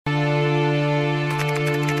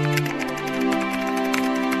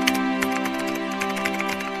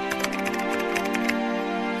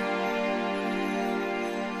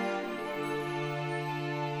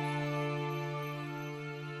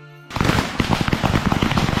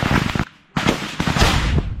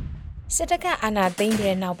စစ်တပ်ကအာဏာသိမ်း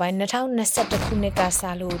တဲ့နောက်ပိုင်း2021ခုနှစ်ကစ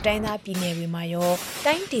လို့တိုင်းသားပြည်နယ်တွေမှာရော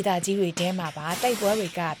တိုင်းဒေသကြီးတွေထဲမှာပါတိုက်ပွဲတွေ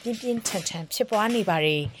ကပြင်းပြင်းထန်ထန်ဖြစ်ပွားနေပါတ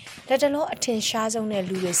ယ်။လက်တလုံးအထင်ရှားဆုံးတဲ့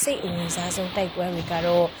လူတွေစိတ်အဝင်စားဆုံးတိုက်ပွဲတွေက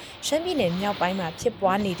တော့ရှမ်းပြည်နယ်မြောက်ပိုင်းမှာဖြစ်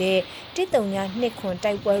ပွားနေတဲ့139ခွန်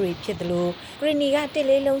တိုက်ပွဲတွေဖြစ်တယ်လို့ဂရီနီကတစ်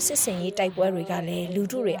လေးလုံးစစ်စင်ရေးတိုက်ပွဲတွေကလည်းလူ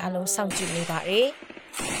ထုတွေအလုံးစောင့်ကြည့်နေပါတယ်။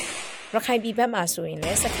ရခိုင်ပြည်ဘက်မှာဆိုရင်လ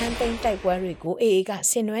ည်းစခန်းသိမ်းတိုက်ပွဲတွေကိုအေအေက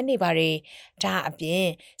ဆင်နွှဲနေပါတယ်။ဒါအပြင်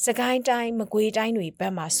စကိုင်းတိုင်းမကွေးတိုင်းတွေဘ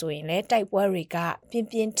က်မှာဆိုရင်လည်းတိုက်ပွဲတွေကပြင်း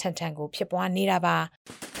ပြင်းထန်ထန်ကိုဖြစ်ပွားနေတာပါ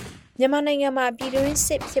။မြန်မာနိုင်ငံမှာပြည်တွင်းစ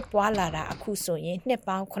စ်ဖြစ်ပွားလာတာအခုဆိုရင်နှစ်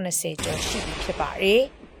ပေါင်း80ကျော်ရှိပြီဖြစ်ပါတယ်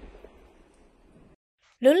။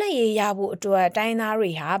လွတ်လပ်ရေးရဖို့အတွက်တိုင်းသား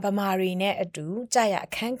တွေဟာဗမာတွေနဲ့အတူကြာရအ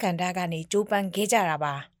ခန်းကဏ္ဍကနေကြိုးပမ်းခဲ့ကြတာ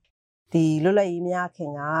ပါ။ဒီလွတ်လပ်ရေးများခ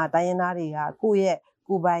င်ကတိုင်းရင်းသားတွေကကိုယ့်ရဲ့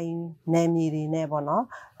ကိုယ်ပိုင်နယ်မြေတွေနဲ့ပေါ့နော်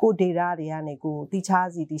ကိုဒေတာတွေကနေကိုတိချား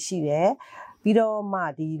စီတည်ရှိတယ်ပြီးတော့မှ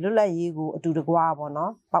ဒီလွတ်လပ်ရေးကိုအတူတကွာပေါ့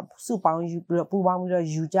နော်စုပေါင်းပူပေါင်းပြီးတော့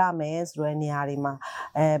ယူကြမယ်ဆိုတဲ့နေရာတွေမှာ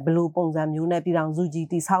ဘယ်လိုပုံစံမျိုးနဲ့ပြည်တော်စုကြီး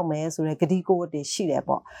တည်ဆောက်မယ်ဆိုတဲ့ဂတိကဝတ်တွေရှိတယ်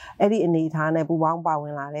ပေါ့အဲ့ဒီအနေအထားနဲ့ပူပေါင်းပါဝ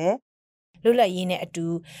င်လာတယ်လွတ်လပ်ရေးနဲ့အတူ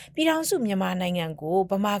ပြည်ထောင်စုမြန်မာနိုင်ငံကို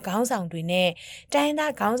ဗမာခေါင်းဆောင်တွေနဲ့တိုင်း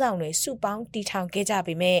သားခေါင်းဆောင်တွေစုပေါင်းတည်ထောင်ခဲ့ကြ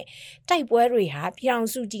ပေမဲ့တိုက်ပွဲတွေဟာပြည်ထောင်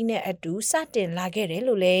စုကြီးနဲ့အတူစတင်လာခဲ့တယ်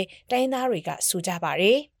လို့လည်းတိုင်းသားတွေကဆိုကြပါတ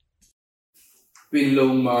ယ်ပင်လုံ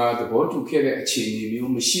မှာသဘောတူခဲ့တဲ့အခြေအနေ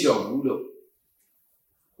မျိုးမရှိတော့ဘူးလို့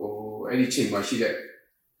အဲ့ဒီချိန်မှာရှိတဲ့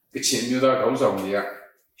ကချင်မျိုးသားခေါင်းဆောင်တွေက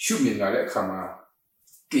ရှုမြင်လာတဲ့အခါမှာ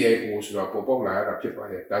KIO ဆိုတာပေါ်ပေါက်လာတာဖြစ်ပါ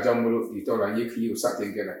တယ်ဒါကြောင့်မလို့ဒီတော်လှန်ရေးခရီးကိုစတ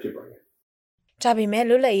င်ခဲ့တာဖြစ်ပါတယ်ဒါပေမဲ့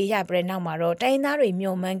လွတ်လပ်ရေးရတဲ့နောက်မှာတော့တိုင်းသားတွေ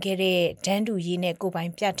မျှော်မှန်းခဲ့တဲ့ဒန်းတူရေးနဲ့ကိုယ်ပို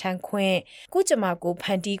င်ပြဋ္ဌာန်းခွင့်ကုကျမကိုဖ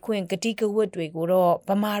န်တီးခွင့်ဂတိကဝတ်တွေကိုတော့ဗ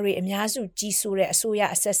မာတွေအများစုကြီးစိုးတဲ့အစိုးရ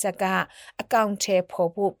အဆက်ဆက်ကအကောင့်ထဲပေါ်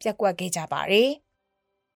ဖို့ပြက်ကွက်ခဲ့ကြပါတယ်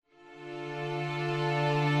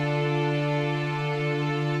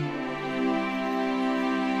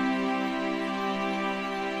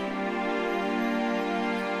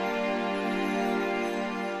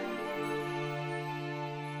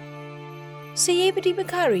စီရေးပဋိပက္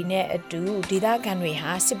ခတွေနဲ့အတူဒေသခံတွေဟာ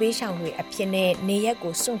စစ်ပေးရှောင်တွေအဖြစ်နဲ့နေရက်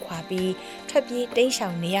ကိုစွန့်ခွာပြီးထွက်ပြေးတိမ်းရှော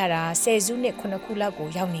င်နေရတာ10စုနဲ့9ခုလောက်ကို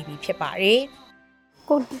ရောက်နေပြီဖြစ်ပါတယ်။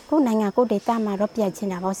ကိုနိုင်ငံကိုဒေသမှာတော့ပြတ်ချင်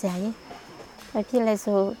တာပေါ့ဆရာကြီး။ဘာဖြစ်လဲ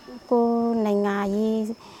ဆိုကိုနိုင်ငံကြီး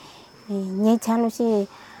ငြိမ်းချမ်းလို့ရှိရင်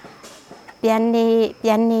ပြန်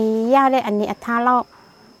နေရတဲ့အနေအထားလောက်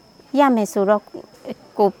ရမယ်ဆိုတော့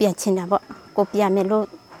ကိုပြတ်ချင်တာပေါ့။ကိုပြမယ်လို့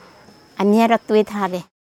အများရတွေးထားတယ်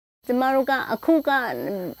ကျမတို့ကအခုက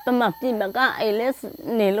ပမပြင်မကအဲ့လဲ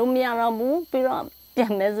နေလို့မရတော့ဘူးပြီးတော့ပြ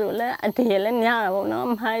န်မယ်ဆိုလဲအတည်းလည်းများတာပေါ့နော်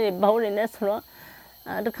အမိုင်းတွေဘောတွေနဲ့ဆိုတော့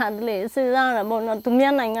တခါတလေစဉ်းစားရပေါ့နော်သူ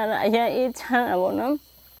များနိုင်ငံကအရင်အေးချမ်းတာပေါ့နော်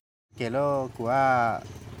ကဲလို့ကို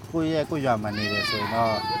ရွာမှာနေတယ်ဆို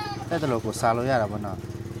တော့တဲ့တလို့ကိုစားလို့ရတာပေါ့နော်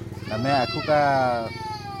ဒါပေမဲ့အခုက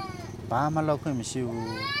ဘာမှလုပ်ခွင့်မရှိဘူး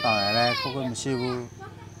တောင်းရလဲခုခွင့်မရှိဘူး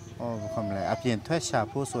ဘာမှမလဲအပြင်ထွက်ရှာ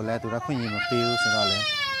ဖို့ဆိုလဲသူကခွင့်ရမပေးဘူးဆိုတော့လေ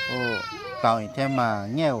တောင်းရင်ထဲမှာ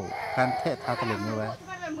ငှဲ့ကိုခံထက်ထားတယ်လို့မျိုးပဲ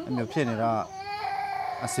အမျိုးဖြစ်နေတော့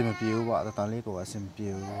အဆင်မပြေဘူးပေါ့တော်တော်လေးကိုအဆင်မပြေ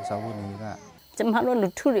ဘူးစောက်ဖို့နေကကျမတို့လူ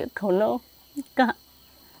ထုတွေခုံလုံးက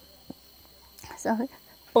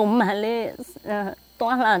ပုံမှန်လေး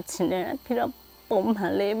တွားလာချင်တယ်ပြီးတော့ပုံမှ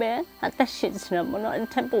န်လေးပဲအသက်ရှင်ချင်တယ်ပေါ့နော်အ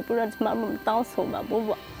ထက်ပို့ပြီးတော့ကျမတို့တောင်းဆိုပါဘူး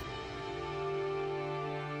ပေါ့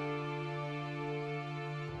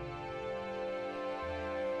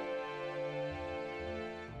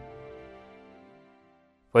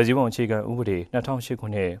ဖွဲ့စည်းပုံအခြေခံဥပဒေ2008ခု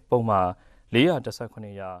နှစ်ပုံမှန်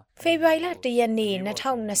419ရာဖေဖော်ဝါရီလ1ရက်နေ့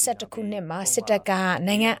2021ခုနှစ်မှာစစ်တပ်က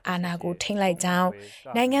နိုင်ငံအာဏာကိုထိန်းလိုက်ကြောင်း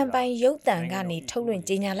နိုင်ငံပိုင်ရုပ်သံကနေထုတ်လွှင့်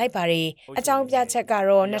ကြေညာလိုက်ပါတယ်။အကြောင်းပြချက်က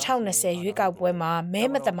တော့2020ရွေးကောက်ပွဲမှာမဲ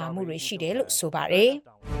မတမာမှုတွေရှိတယ်လို့ဆိုပါတယ်။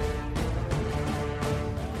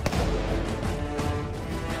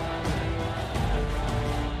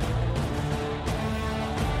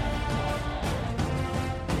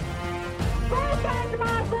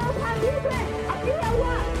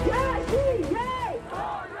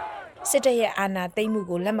စစ်တပ်ရဲ့အာဏာသိမ်းမှု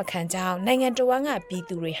ကိုလက်မခံကြောင်းနိုင်ငံတော်ကပြည်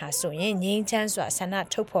သူတွေဟာဆိုရင်ငြိမ်းချမ်းစွာဆန္ဒ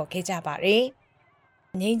ထုတ်ဖော်ခဲ့ကြပါတယ်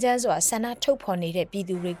။ငြိမ်းချမ်းစွာဆန္ဒထုတ်ဖော်နေတဲ့ပြည်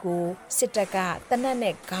သူတွေကိုစစ်တပ်ကတနက်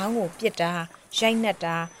နဲ့ခေါင်းကိုပစ်တာရိုက်နှက်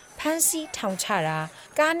တာဖမ်းဆီးထောင်ချတာ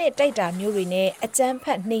ကားနဲ့တိုက်တာမျိုးတွေနဲ့အကြမ်းဖ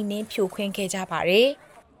က်နှိမ်နင်းဖြိုခွင်းခဲ့ကြပါတယ်။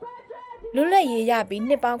လွတ်လပ်ရေးရပြီး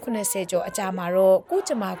နှစ်ပေါင်း80ကျော်အကြာမှာတော့ကု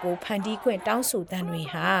ကျမကိုဖန်တီးခွင့်တောင်းဆိုတဲ့တွေ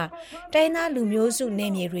ဟာတိုင်းသားလူမျိုးစုန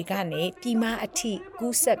ယ်မြေတွေကနေပြည်မအထိ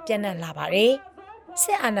ကူးဆက်ပြန့်နှံ့လာပါတယ်။စ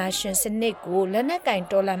စ်အာဏာရှင်စနစ်ကိုလက်နက်ကင်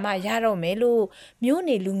တော်လှန်မှရတော့မယ်လို့မျိုး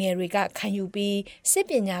နေလူငယ်တွေကခံယူပြီးစစ်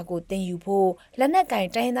ပညာကိုသင်ယူဖို့လက်နက်ကင်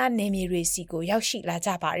တိုင်းသားနယ်မြေတွေစီကိုရောက်ရှိလာကြ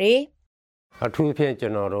ပါတယ်။ အထူးသဖြင့်ကျွ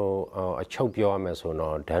န်တော်တို့အချုပ်ပြောရမယ်ဆို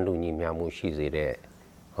တော့ဒန်းတူညီမျှမှုရှိစေတဲ့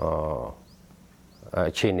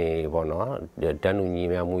အခြေအနေပေါ့နော်ဒန်းတူညီ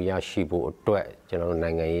မျှမှုရရှိဖို့အတွက်ကျွန်တော်တို့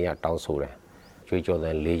နိုင်ငံရေးရတောင်းဆိုတယ်ကြွေးကြော်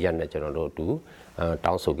တဲ့၄ရက်နဲ့ကျွန်တော်တို့အတူ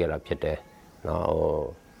တောင်းဆိုခဲ့တာဖြစ်တယ်နော်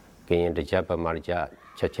ကရင်တကြပ်ပမာကြ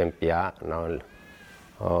ချက်ချင်းပြနော်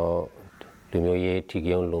လူမျိုးရေးထီ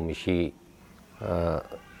ကုံလုံးမရှိ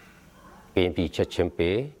PNP ချက်ချင်း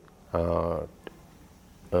ပေး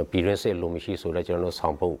ပြည်ရင်းစစ်လုံးမရှိဆိုတော့ကျွန်တော်တို့ဆော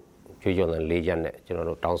င်ဖို့ကြွေးကြော်တဲ့၄ရက်နဲ့ကျွန်တော်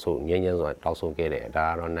တို့တောင်းဆိုငြင်းစွာတောင်းဆိုခဲ့တယ်ဒါ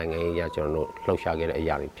ကတော့နိုင်ငံရေးရကျွန်တော်တို့လှုပ်ရှားခဲ့တဲ့အ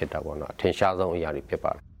ရာတွေဖြစ်တာပေါ့နော်အထင်ရှားဆုံးအရာတွေဖြစ်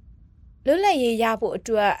ပါတယ်လွတ်လပ်ရေးရဖို့အ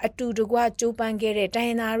တွက်အတူတကွကြိုးပမ်းခဲ့တဲ့တိုင်း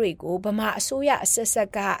ရင်းသားတွေကိုဗမာအစိုးရအဆက်ဆက်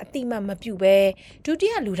ကအတိမတ်မပြုဘဲဒုတိ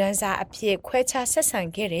ယလူဒန်းစားအဖြစ်ခွဲခြားဆက်ဆံ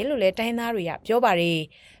ခဲ့တယ်လို့လည်းတိုင်းသားတွေကပြောပါတယ်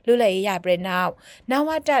လွတ်လပ်ရေးရပြီးနောက်နဝ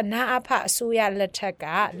တနာအဖအစိုးရလက်ထက်က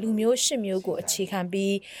လူမျိုး၈မျိုးကိုအခြေခံ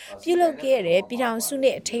ပြီးပြုလုပ်ခဲ့တဲ့ပြည်ထောင်စု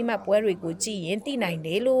နဲ့အထိမ်းအမှတ်ပွဲတွေကိုကြည့်ရင်သိနိုင်တ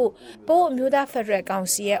ယ်လို့ပို့အမျိုးသားဖက်ဒရယ်ကောင်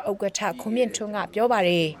စီရဲ့ဥက္ကဋ္ဌခွန်မြင့်ထွန်းကပြောပါတ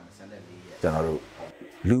ယ်ကျွန်တော်တို့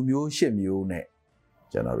လူမျိုး၈မျိုးနဲ့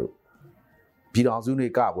ကျွန်တော်တို့ပြည်တော်စုနေ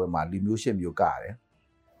ကပွဲမှာလူမျိုး၈မျိုးကရတယ်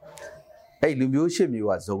အဲ့လူမျိုး၈မျိုး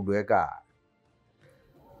ကဇုံတွဲက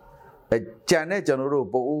ကြံတဲ့ကျွန်တော်တို့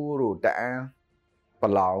ပိုးတို့တအန်းပ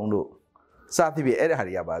လောင်တို့စသဖြင့်အဲ့ဒါ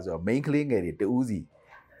တွေကပါဆိုတော့ main ကလေးငယ်တွေတူးစီ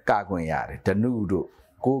ကခွင့်ရတယ်ဒနုတို့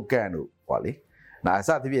ကိုကန့်တို့ဟောလေနာစ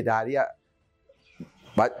သဖြင့်ဒါတွေက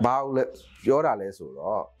ဘာလို့လဲပြောတာလဲဆို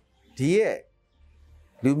တော့ဒီရဲ့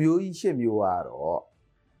လူမျိုးကြီး၈မျိုးကတော့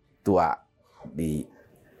သူကဒီ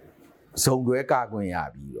ဇုံတွဲကခွင့်ရ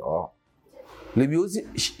ပြီးတော့လူမျိုးဒီ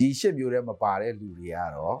၈မျိုးထဲမှာပါတဲ့လူတွေက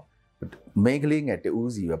တော့ main ကလေးငယ်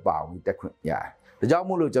တူးစီပဲပါဝင်တက်ခွင့်ရတယ်ဒါကြောင့်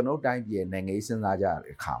မို့လို့ကျွန်တော်တိုင်းပြည်နိုင်ငံရေးစဉ်းစားကြ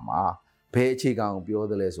တဲ့အခါမှာဘယ်အခြေခံကိုပြော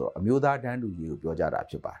သလဲဆိုတော့အမျိုးသားတန်းတူရေးကိုပြောကြတာ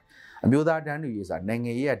ဖြစ်ပါတယ်အမျိုးသားတန်းတူရေးဆိုတာနိုင်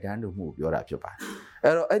ငံရေးတန်းတူမှုကိုပြောတာဖြစ်ပါတယ်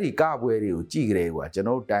အဲ့တော့အဲ့ဒီကပွဲတွေကိုကြည့်ကြတဲ့ကွာကျွန်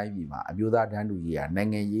တော်တိုင်းပြည်မှာအမျိုးသားတန်းတူရေးကနို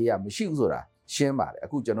င်ငံရေးကမရှိဘူးဆိုတာရှင်းပါတယ်အ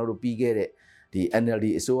ခုကျွန်တော်တို့ပြီးခဲ့တဲ့ဒီ NLD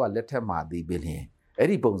အစိုးရလက်ထက်မှာဒီပင်အဲ့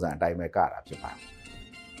ဒီပုံစံအတိုင်းပဲကတာဖြစ်ပါတယ်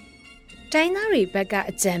တိုင်းသားတွေဘက်က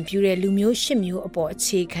အကြံပြုတဲ့လူမျိုး၈မျိုးအပေါ်အ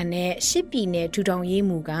ခြေခံတဲ့၈ပြည်နယ်ထူထောင်ရေး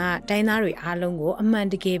မူကတိုင်းသားတွေအားလုံးကိုအမှန်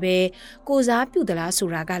တကယ်ပဲကိုစားပြုသလားဆို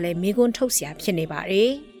တာကလည်းမေးခွန်းထုတ်စရာဖြစ်နေပါတ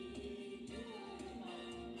ယ်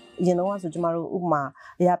ရင်တော့ဆိုကျမတို့ဥပမာ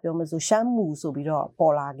အရာပြောမလို့ရှမ်းမူဆိုပြီးတော့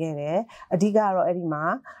ပေါ်လာခဲ့တယ်အဓိကတော့အဲ့ဒီမှာ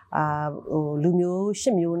လူမျိုး၈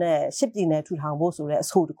မျိုးနဲ့၈ပြည်နယ်ထူထောင်ဖို့ဆိုတဲ့အ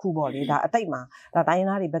ဆိုတစ်ခုပေါ့လေဒါအတိတ်မှာဒါတိုင်း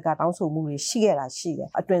သားတွေဘက်ကတောင်းဆိုမှုတွေရှိခဲ့တာရှိတယ်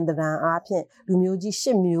အတွင်တရံအားဖြင့်လူမျိုးကြီး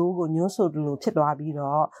၈မျိုးကိုညွှန်းဆိုလို့ဖြစ်သွားပြီး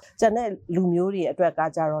တော့ကျန်တဲ့လူမျိုးတွေအတွက်က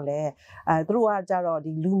ကြတော့လေသူတို့ကကြတော့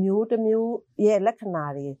ဒီလူမျိုးတစ်မျိုးရဲ့လက္ခဏာ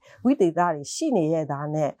တွေဝိသေသတွေရှိနေတဲ့သား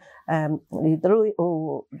နဲ့ဒီသူတို့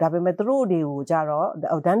ဒါပေမဲ့သူတို့တွေကိုကြတော့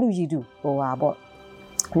ဒန်းတူရီတူဟိုပါပေါ့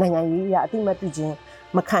နိုင်ငံရေးအတိမတ်ပြုခြင်း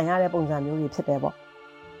မခံရတဲ့ပုံစံမျိုးတွေဖြစ်တယ်ပေါ့